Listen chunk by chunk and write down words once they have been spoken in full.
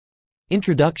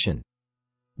Introduction.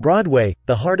 Broadway,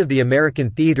 the heart of the American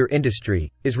theater industry,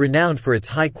 is renowned for its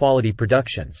high-quality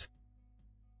productions.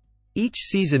 Each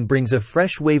season brings a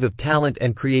fresh wave of talent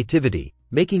and creativity,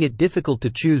 making it difficult to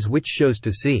choose which shows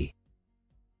to see.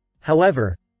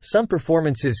 However, some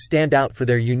performances stand out for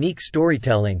their unique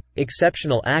storytelling,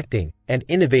 exceptional acting, and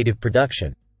innovative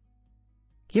production.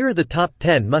 Here are the top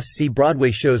 10 must-see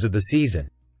Broadway shows of the season.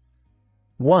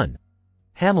 1.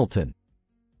 Hamilton.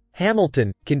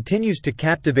 Hamilton continues to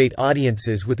captivate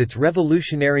audiences with its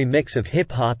revolutionary mix of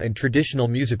hip-hop and traditional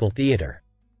musical theater.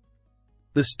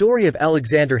 The story of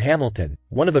Alexander Hamilton,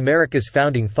 one of America's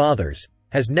founding fathers,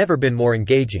 has never been more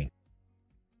engaging.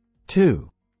 2.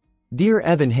 Dear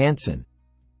Evan Hansen.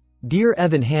 Dear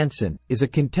Evan Hansen is a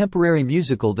contemporary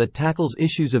musical that tackles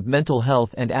issues of mental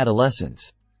health and adolescence.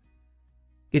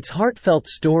 Its heartfelt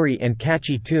story and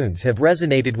catchy tunes have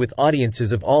resonated with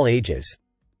audiences of all ages.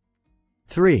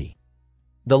 3.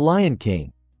 The Lion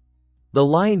King. The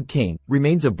Lion King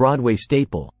remains a Broadway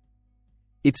staple.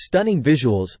 Its stunning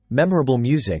visuals, memorable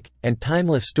music, and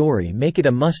timeless story make it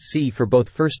a must-see for both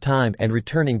first-time and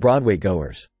returning Broadway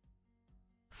goers.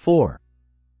 4.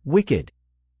 Wicked.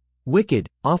 Wicked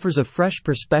offers a fresh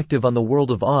perspective on the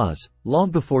world of Oz,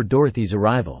 long before Dorothy's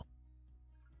arrival.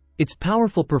 Its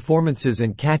powerful performances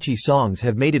and catchy songs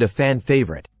have made it a fan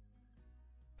favorite.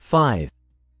 5.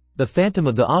 The Phantom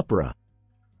of the Opera.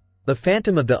 The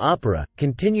Phantom of the Opera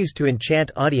continues to enchant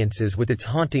audiences with its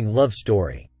haunting love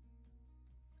story.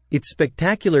 Its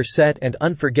spectacular set and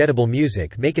unforgettable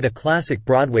music make it a classic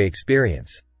Broadway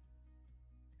experience.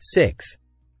 6.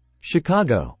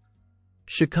 Chicago.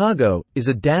 Chicago is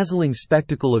a dazzling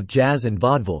spectacle of jazz and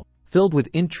vaudeville, filled with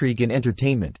intrigue and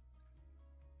entertainment.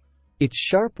 Its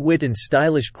sharp wit and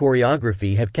stylish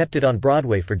choreography have kept it on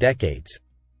Broadway for decades.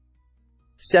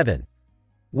 7.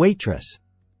 Waitress.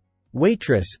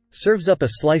 Waitress serves up a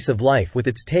slice of life with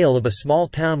its tale of a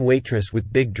small-town waitress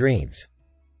with big dreams.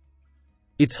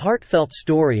 Its heartfelt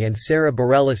story and Sarah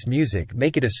Bareilles music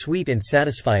make it a sweet and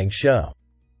satisfying show.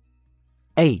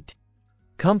 8.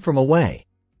 Come From Away.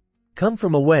 Come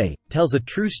From Away tells a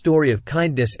true story of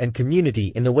kindness and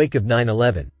community in the wake of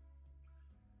 9/11.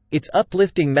 Its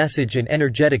uplifting message and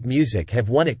energetic music have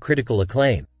won it critical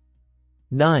acclaim.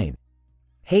 9.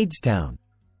 Hadestown.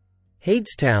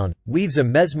 Hadestown weaves a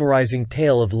mesmerizing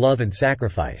tale of love and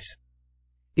sacrifice.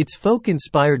 Its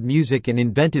folk-inspired music and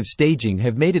inventive staging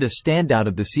have made it a standout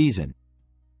of the season.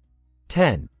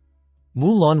 10.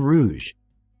 Moulin Rouge.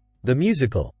 The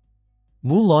musical.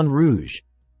 Moulin Rouge.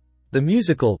 The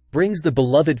musical brings the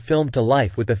beloved film to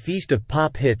life with a feast of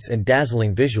pop hits and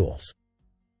dazzling visuals.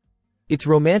 Its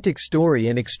romantic story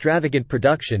and extravagant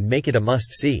production make it a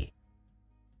must-see.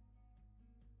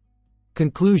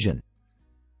 Conclusion.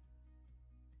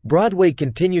 Broadway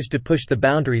continues to push the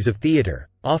boundaries of theater,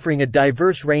 offering a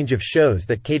diverse range of shows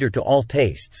that cater to all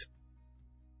tastes.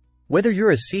 Whether you're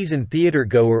a seasoned theater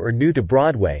goer or new to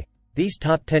Broadway, these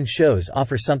top 10 shows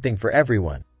offer something for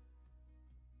everyone.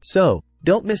 So,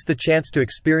 don't miss the chance to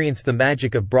experience the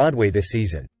magic of Broadway this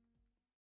season.